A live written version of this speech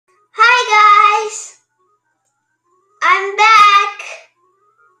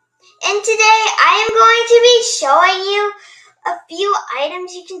be showing you a few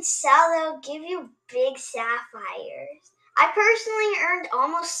items you can sell that'll give you big sapphires. I personally earned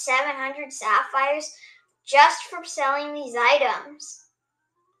almost 700 sapphires just from selling these items.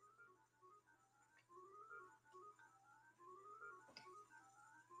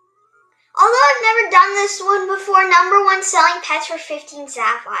 Although I've never done this one before, number 1, selling pets for 15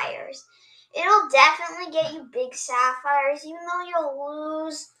 sapphires. It'll definitely get you big sapphires, even though you'll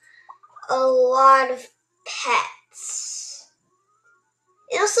lose a lot of pets.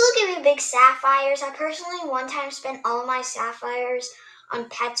 It'll still give you big sapphires. I personally one time spent all my sapphires on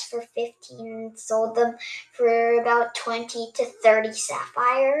pets for 15 and sold them for about 20 to 30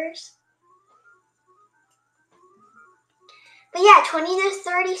 sapphires. But yeah, 20 to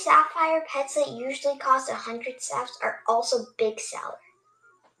 30 sapphire pets that usually cost 100 saps are also big sellers.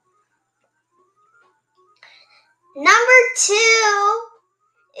 Number 2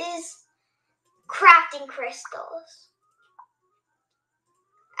 is crafting crystals.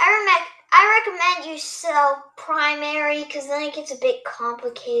 I recommend you sell primary because then it gets a bit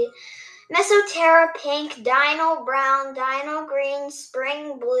complicated. Mesoterra pink, dino brown, dino green,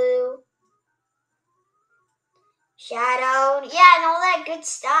 spring blue, shadow, yeah, and all that good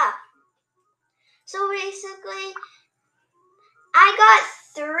stuff. So basically, I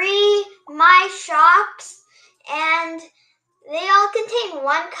got 3 my shops and they all contain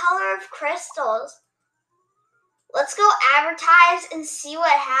 1 color of crystals. Let's go advertise and see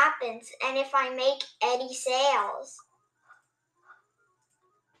what happens and if I make any sales.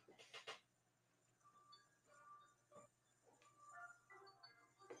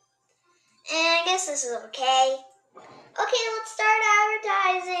 And I guess this is okay. Okay, let's start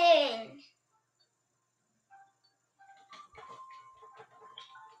advertising.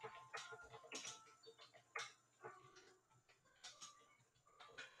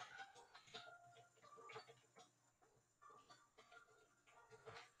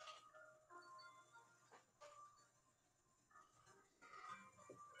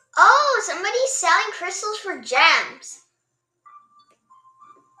 Oh, somebody's selling crystals for gems.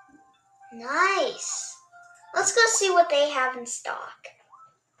 Nice. Let's go see what they have in stock.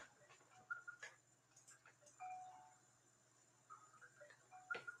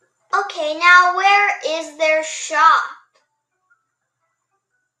 Okay, now where is their shop?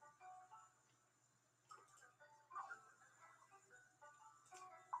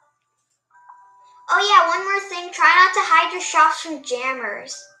 Oh yeah, one more thing. Try not to hide your shops from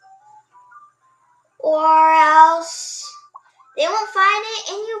jammers. Or else they won't find it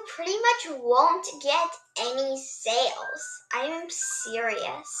and you pretty much won't get any sales. I am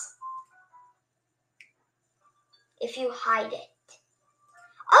serious. If you hide it.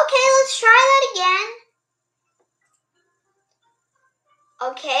 Okay, let's try that again.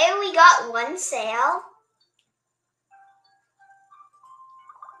 Okay, we got 1 sale.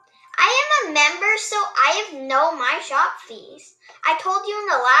 I am a member, so I have no my shop fees. I told you in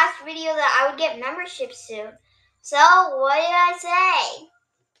the last video that I would get membership soon. So, what did I say?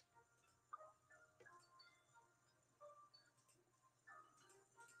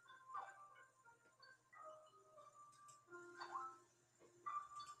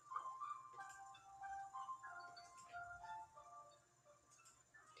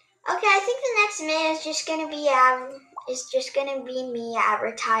 Okay, I think the next minute is just gonna be me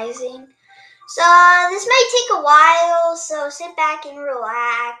advertising. So this might take a while, so sit back and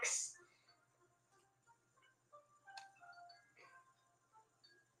relax.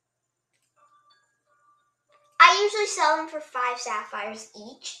 I usually sell them for 5 sapphires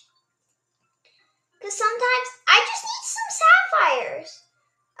each. Because sometimes I just need some sapphires.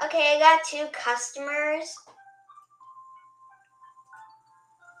 Okay, I got 2 customers.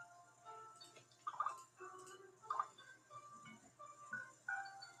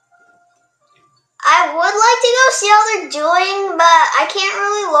 I would like to go see how they're doing, but I can't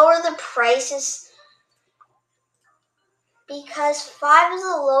really lower the prices because 5 is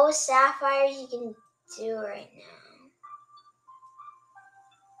the lowest sapphires you can do right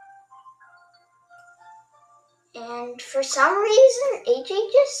now. And for some reason,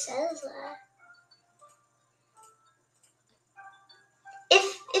 AJ just says that. If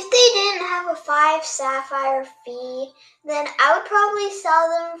they didn't have a 5 sapphire fee, then I would probably sell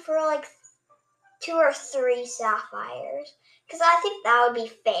them for like 2 or 3 sapphires. Because I think that would be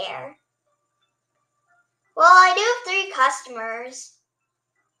fair. Well, I do have 3 customers.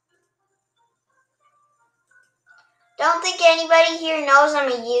 Don't think anybody here knows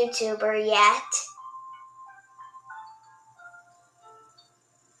I'm a YouTuber yet.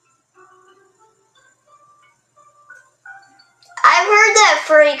 I've heard that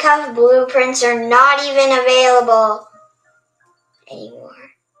furry cuff blueprints are not even available anymore.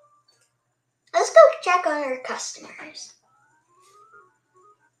 Let's go check on our customers.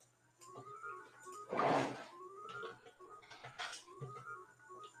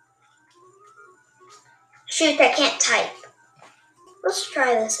 Shoot, I can't type. Let's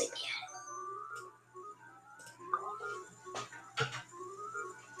try this again.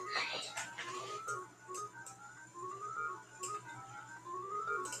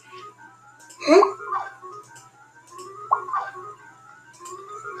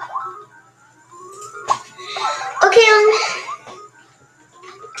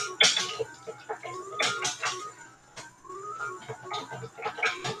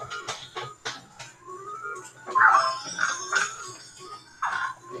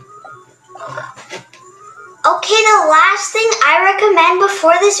 Okay, the last thing I recommend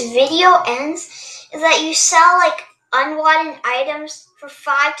before this video ends is that you sell like unwanted items for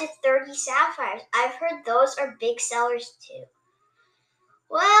 5 to 30 sapphires. I've heard those are big sellers too.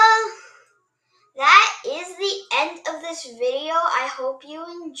 Well, that is the end of this video. I hope you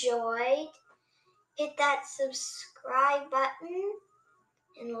enjoyed. Hit that subscribe button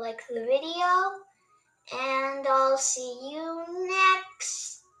and like the video. And I'll see you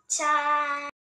next time.